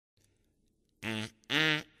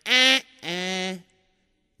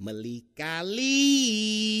Malik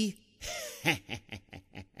Ali.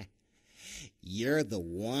 You're the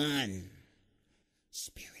one.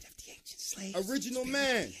 Spirit of the ancient slaves. Original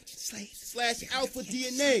man / alpha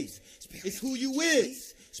DNA. It's who you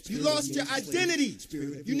is. You lost your identity.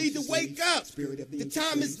 You need to wake up. The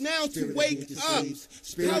time is now to wake up.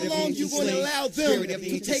 How long you going to allow them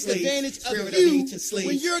to take advantage of you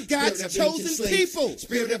when you're God's chosen people?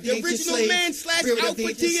 The original man /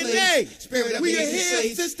 alpha DNA. We are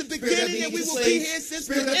here since the beginning and we will be here since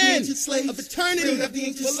the end of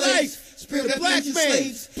eternity for life. The black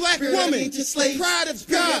man, black woman, pride of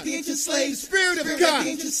God, Spirit of God,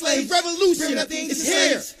 revolution is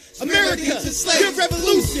here. America, your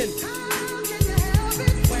revolution.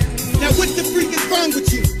 Now what the freak is wrong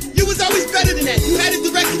with you? You was always better than that. You had a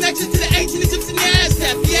direct connection to the ancient Egyptian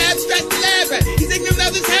Aztec, the abstract, the lab rat. He's ignorant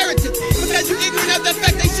of his heritage. Because you ignorant of the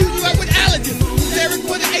fact they shoot you up with allergens. They're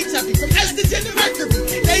recording HIV from estrogen to mercury.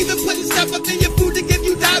 They even putting stuff up in your food to give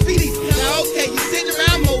you diabetes. Now okay, you sitting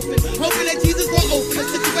around hoping that Jesus will open a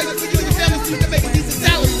situation for you and your family so you can make a decent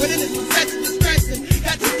salary. But in this recession, distressing,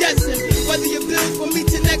 got you guessing whether your bills will meet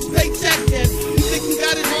your next paycheck. And you think you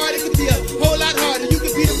got it hard, it could be a whole lot harder. You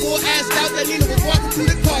could be the bull assed out that Nina was walking through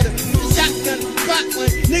the Carter with a shotgun, spot one,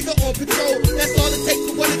 nigga on patrol. That's all it takes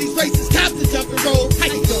for one of these racist cops to jump and roll. How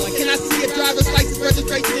you doing? Can I see a driver's license,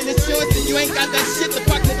 registration, and insurance? If you ain't got that shit, the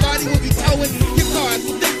parking authority will be towing your car.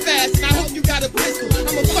 So think fast, and I hope you got a pistol.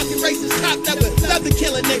 I'm a fucking racist cop that would love to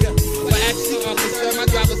kill a nigga. But actually, officer, my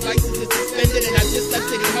driver's license is suspended, and I just left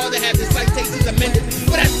City Hall to have the citations amended.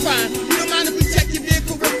 But that's fine. You don't mind if we check your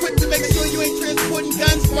vehicle real quick to make sure you ain't transporting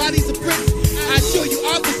guns, bodies, or bricks? I assure you,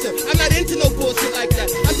 officer, I'm not into no bullshit like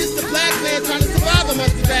that. I'm just a black man trying to survive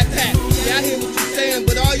amongst the rat pack. Yeah, I hear what you're saying,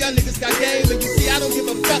 but all y'all niggas got game, and you see, I don't give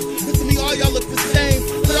a fuck. Cause to me, all y'all look the same.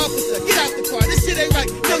 But officer, get out the car. This shit ain't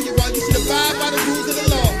right. No, you're wrong. You should abide by the rules of the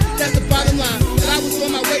law. That's the bottom line. But I was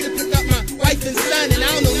on my way to pick up my wife and son, and I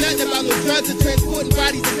don't know nothing about no drugs or transporting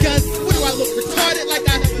bodies and guns. What do I look retarded? Like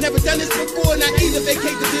I never done this before? Not either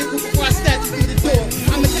vacate the vehicle before I snatch you through the door.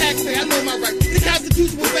 I'm a taxpayer, I know my rights. The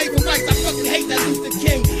Constitution will pay for rights. I fucking hate that Luther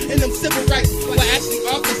King and them civil rights. Well, actually,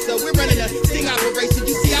 officer, we're running a sting operation.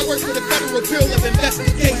 You see, I work for the Federal Bureau of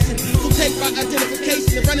Investigation. So take my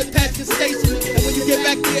identification and run it past your station. And when you get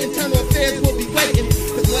back there, internal affairs will be waiting.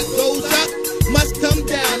 Cause what goes up must come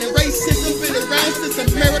down. And racism been around since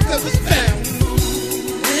America was found.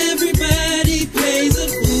 Everybody plays a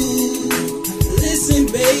fool. Listen,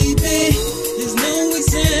 baby, there's no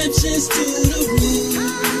exceptions to the rule.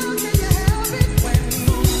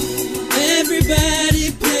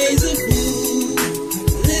 Everybody plays a fool.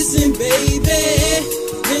 Listen, baby,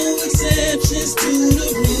 no exceptions to the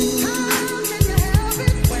rule.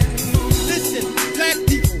 Listen, black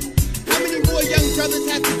people, how many more young brothers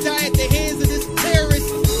have to die at the hands of this terrorist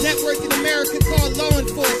network in America called law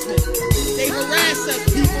enforcement? They harass us,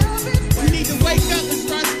 people.